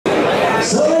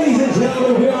So ladies and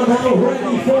gentlemen, we are now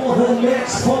ready for the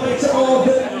next fight of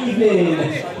the evening.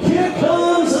 Here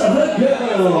comes the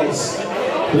girls.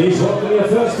 Please welcome your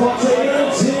first boxer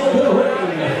into the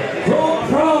ring. From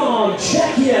Prague,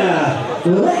 Czechia,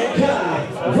 Lenka,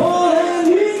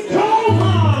 Volejnikova.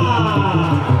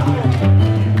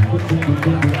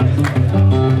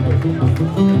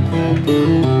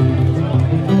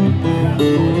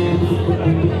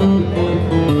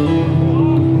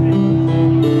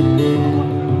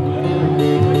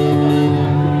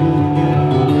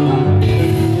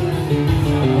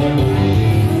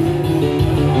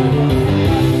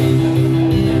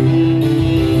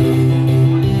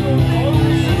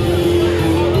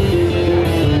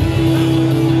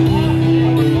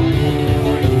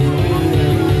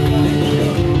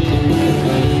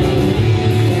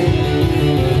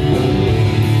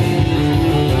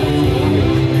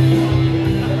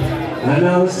 And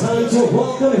now it's time to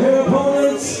welcome her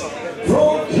opponents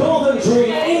from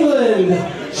Coventry, England.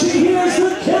 She is the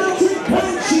Celtic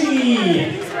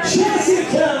Banshee,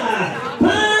 Jessica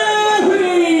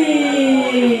Barry.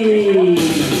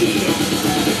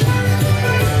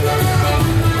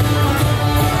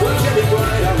 Well, Jimmy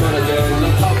Bryant, I'm on again, the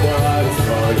pub where I was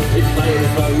born. He played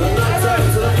it from the night out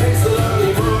to the peace of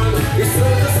early morn. He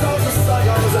served the souls of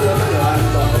Stagos in the middle of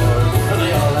the horn. And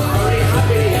they all are very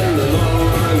happy in the morning.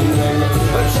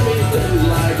 But Jimmy didn't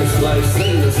like his place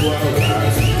in this world of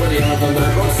ours. When he had the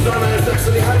man was strong and fixed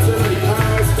and he had too many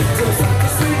powers. So he sat to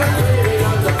see the clearing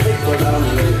and the people down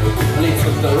the lane. And he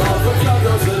took the road for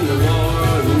Clogos in the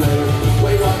morning.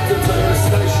 We walked into the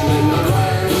station in the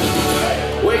rain.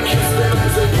 We kissed him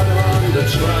as he put him on the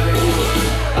train.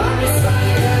 And he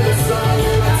sang in the song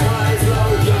that's eyes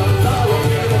long gone. Now we'll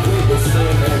hear the people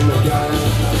singing again.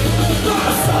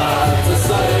 Sad to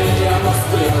say, I must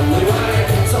be on my way.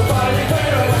 So buy me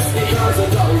beer and whiskey cause I'm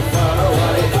going far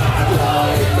away. I'd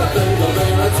like to think I'll be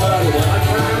returning when I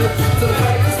can to the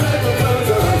greatest paper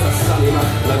closer as a sunny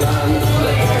Macmillan.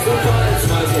 The years of fire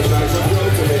smiles me tries to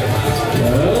prove to be a man.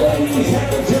 Ladies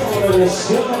and gentlemen,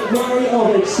 Scott Murray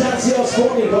of Excelsior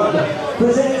Sporting Club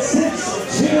presents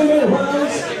 6 2-minute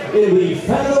rounds in the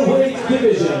featherweight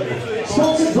division.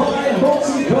 Sponsored by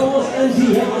Boxing Cars and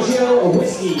Diageo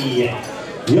Whiskey.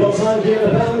 Your time here in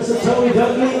the balance of Tony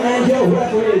Dudley and your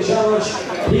referee in charge,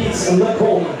 Pete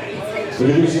McCormack.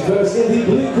 Introducing first in the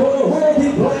blue corner, wearing the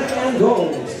black and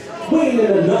gold. Weighing in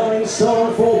at 9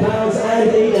 stone, 4 pounds and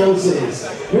 8 ounces.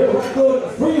 Her record,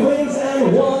 3 wins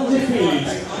and 1 defeat.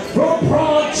 From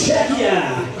Prague, Czechia,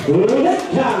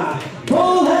 Lenka,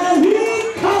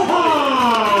 Volejnikova.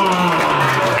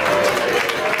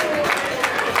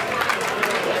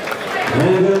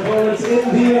 And her opponents in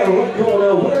the red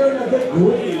corner, wearing the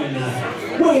green.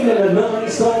 Weighing in at 9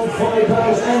 stone, 5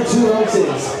 pounds and 2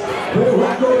 ounces. Her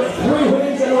record, 3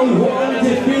 wins and only 1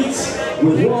 defeat,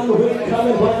 with 1 win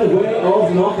coming by way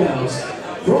of knockout.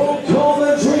 From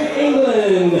Coventry,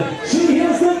 England, she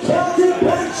is the Celtic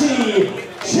Banshee,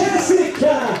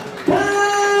 Jessica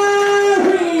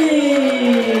Barry.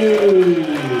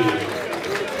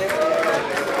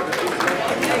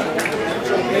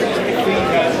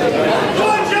 Go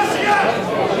on, Jessica!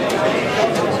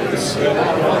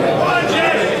 Go on,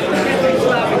 Jess!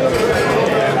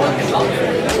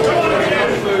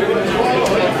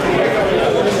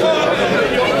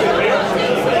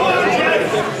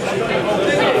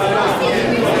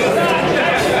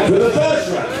 To the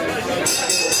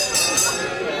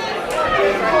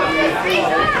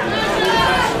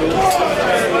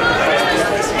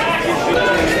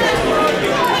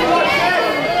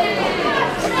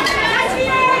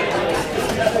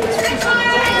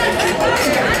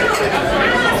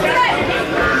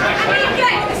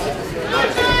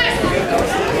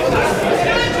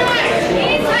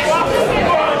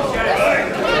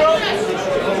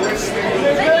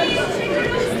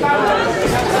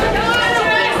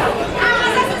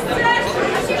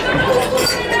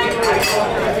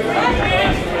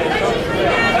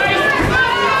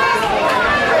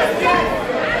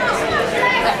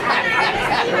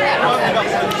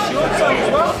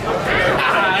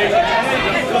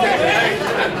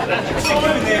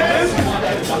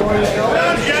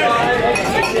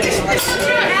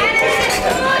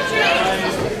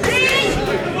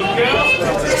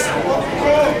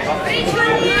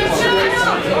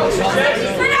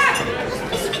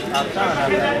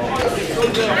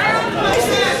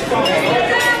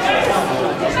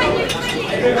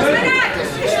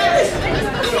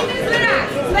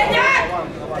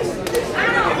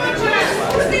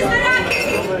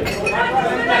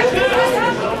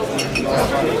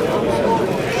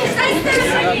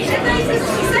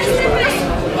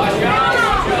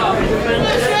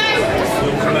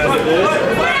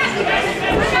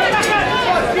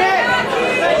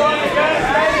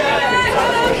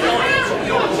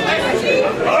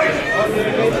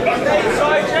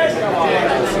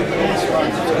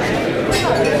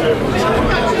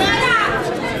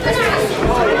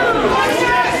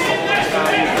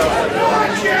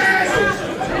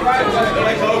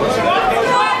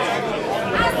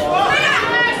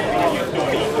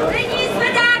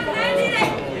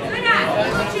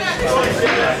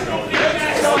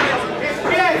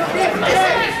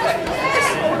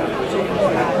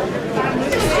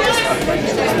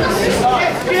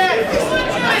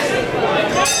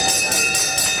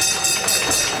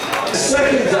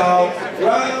Seconds out,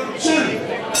 round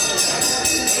 2.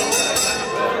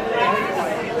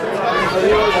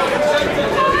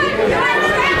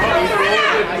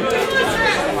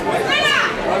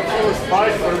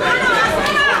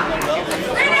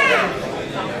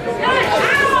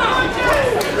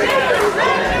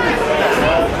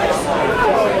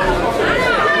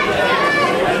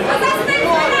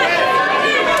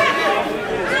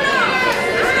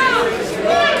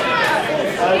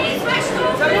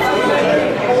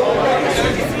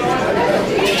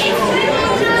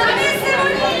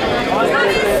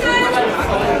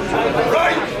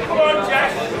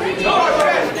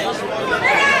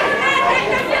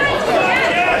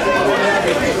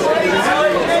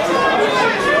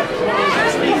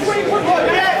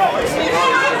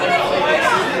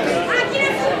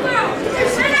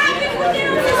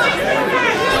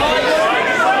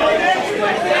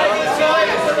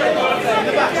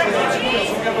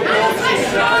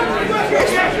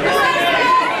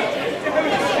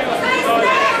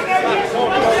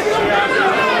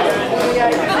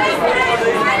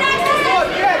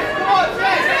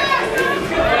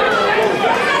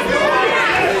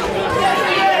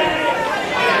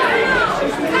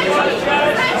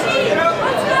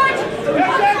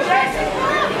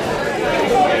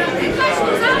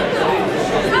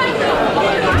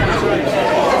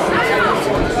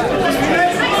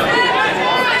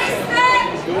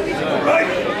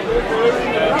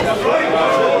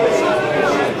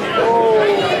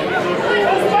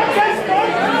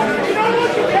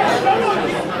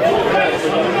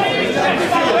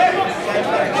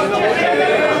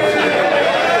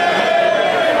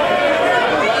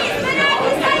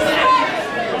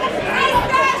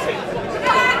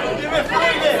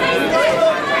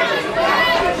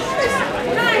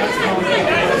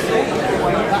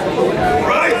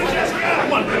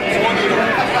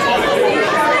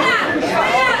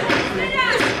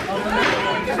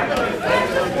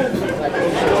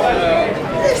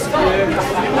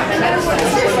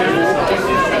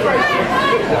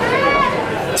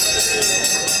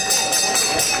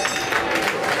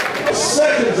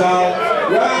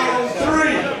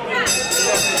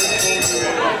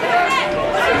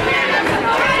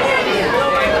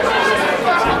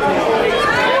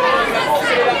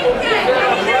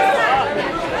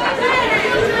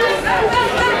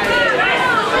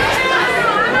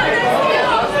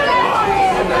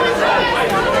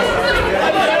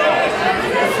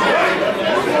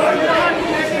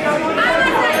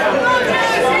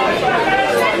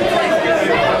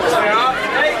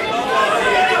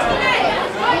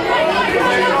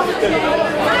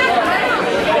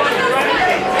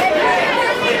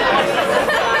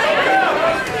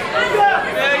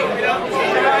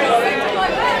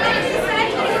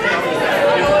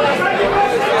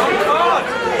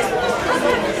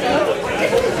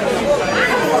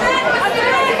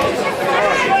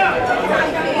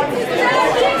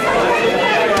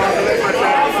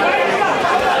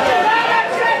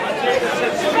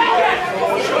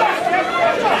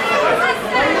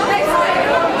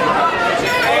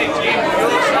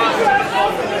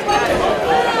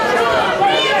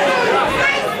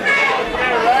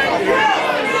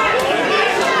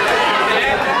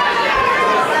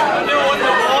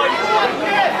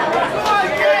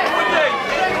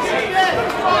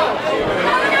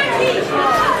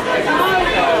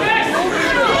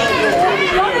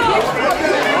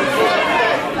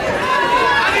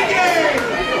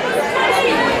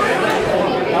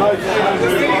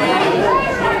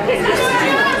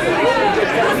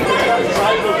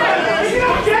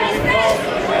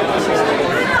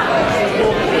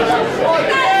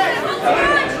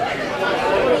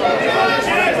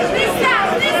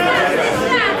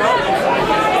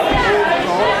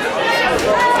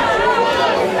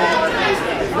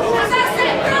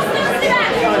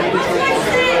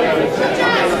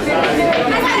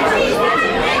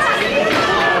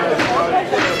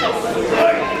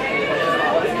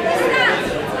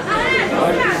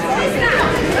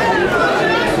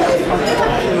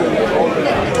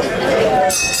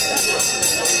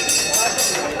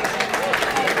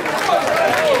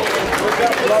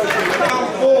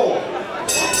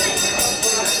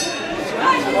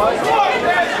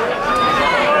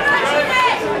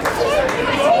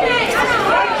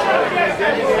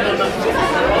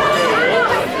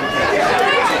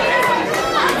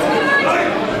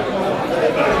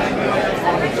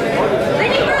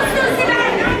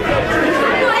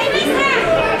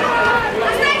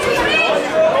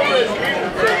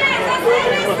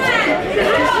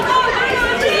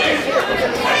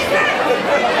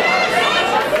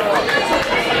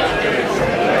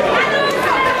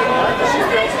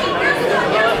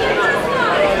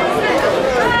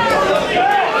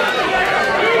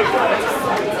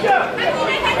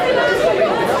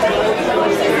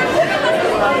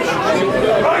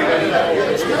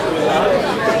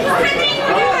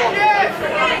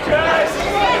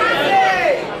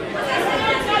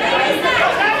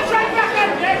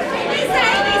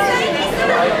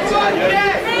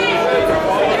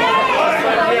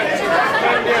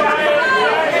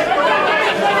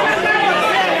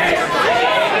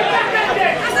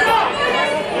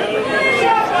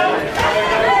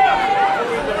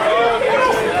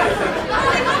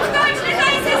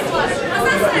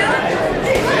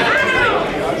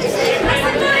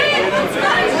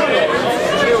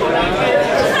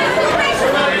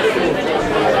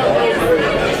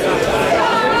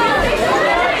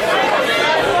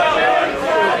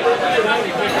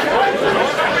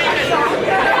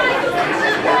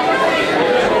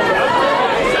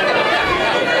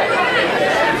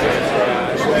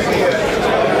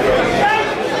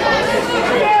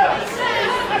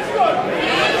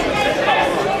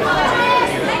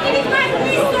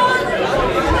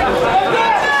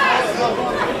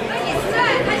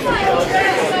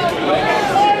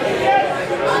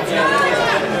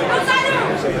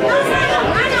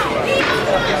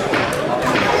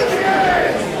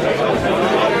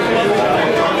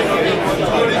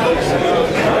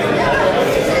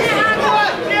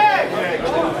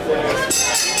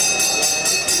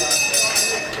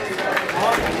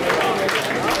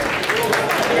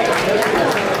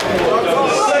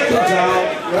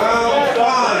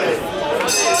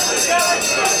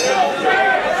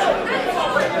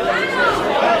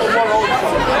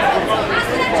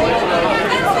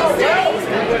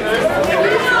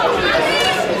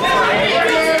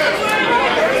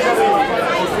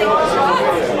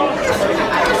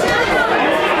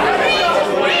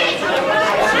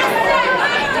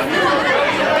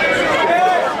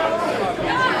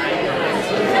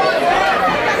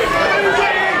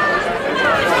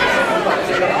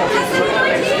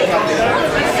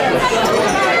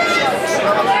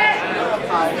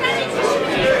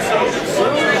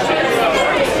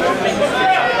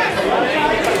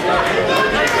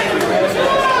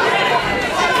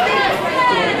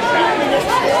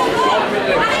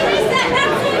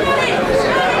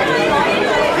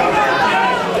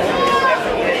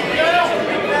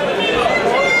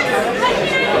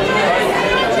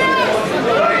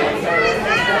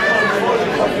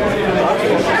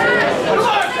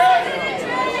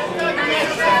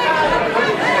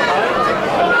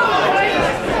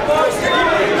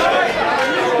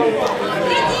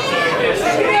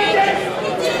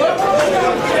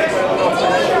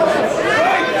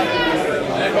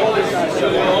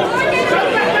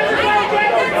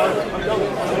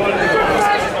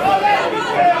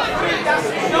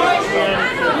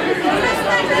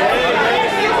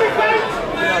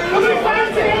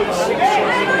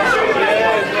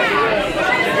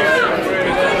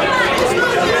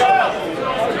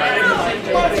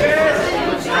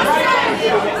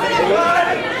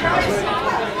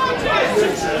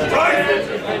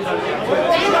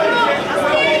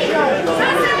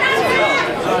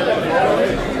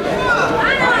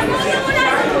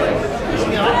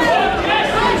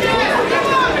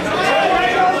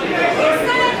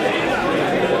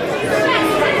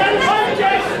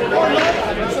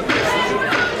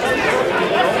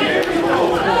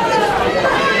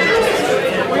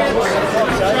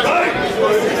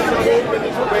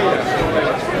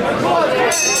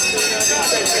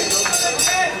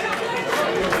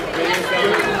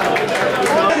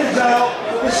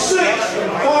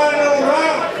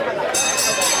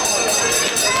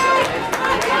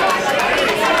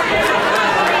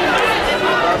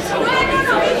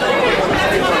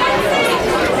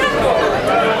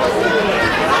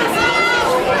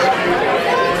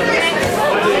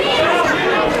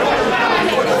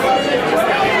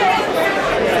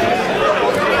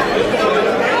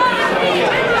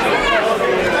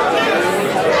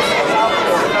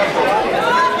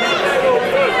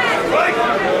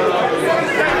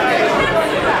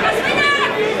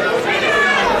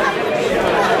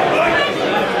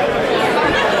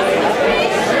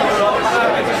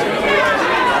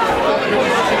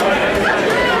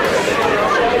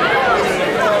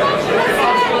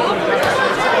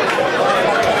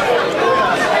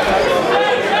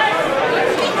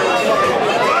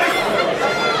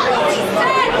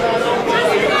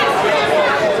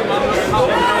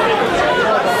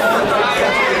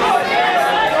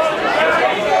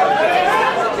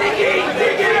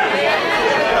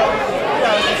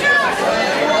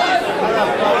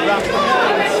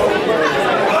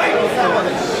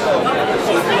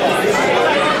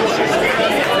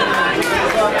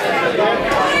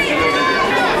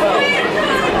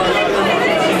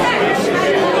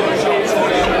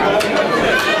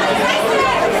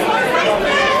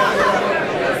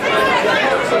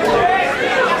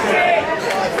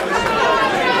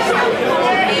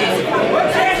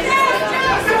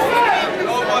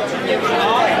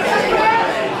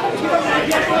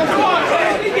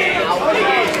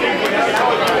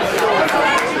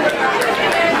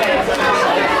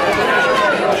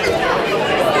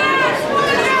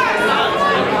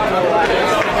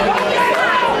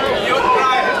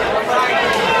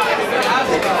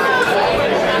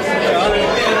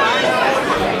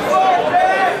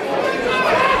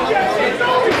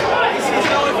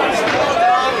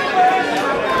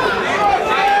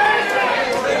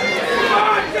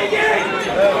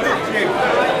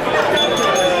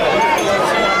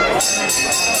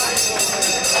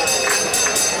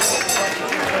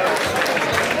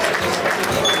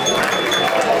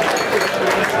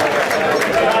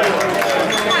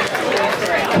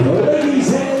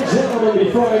 Ladies and gentlemen,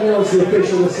 before I announce the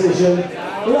official decision,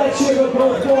 right here with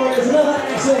both boys, another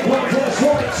excellent contest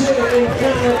right here in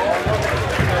Canada.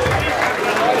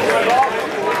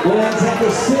 And after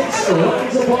 6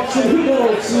 rounds of boxing, we go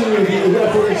to the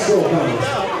referee scorecard.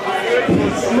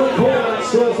 Pete McCall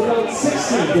scores about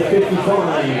 60 to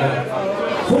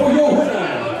 55. For your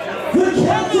winner, the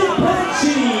Captain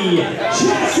Patchy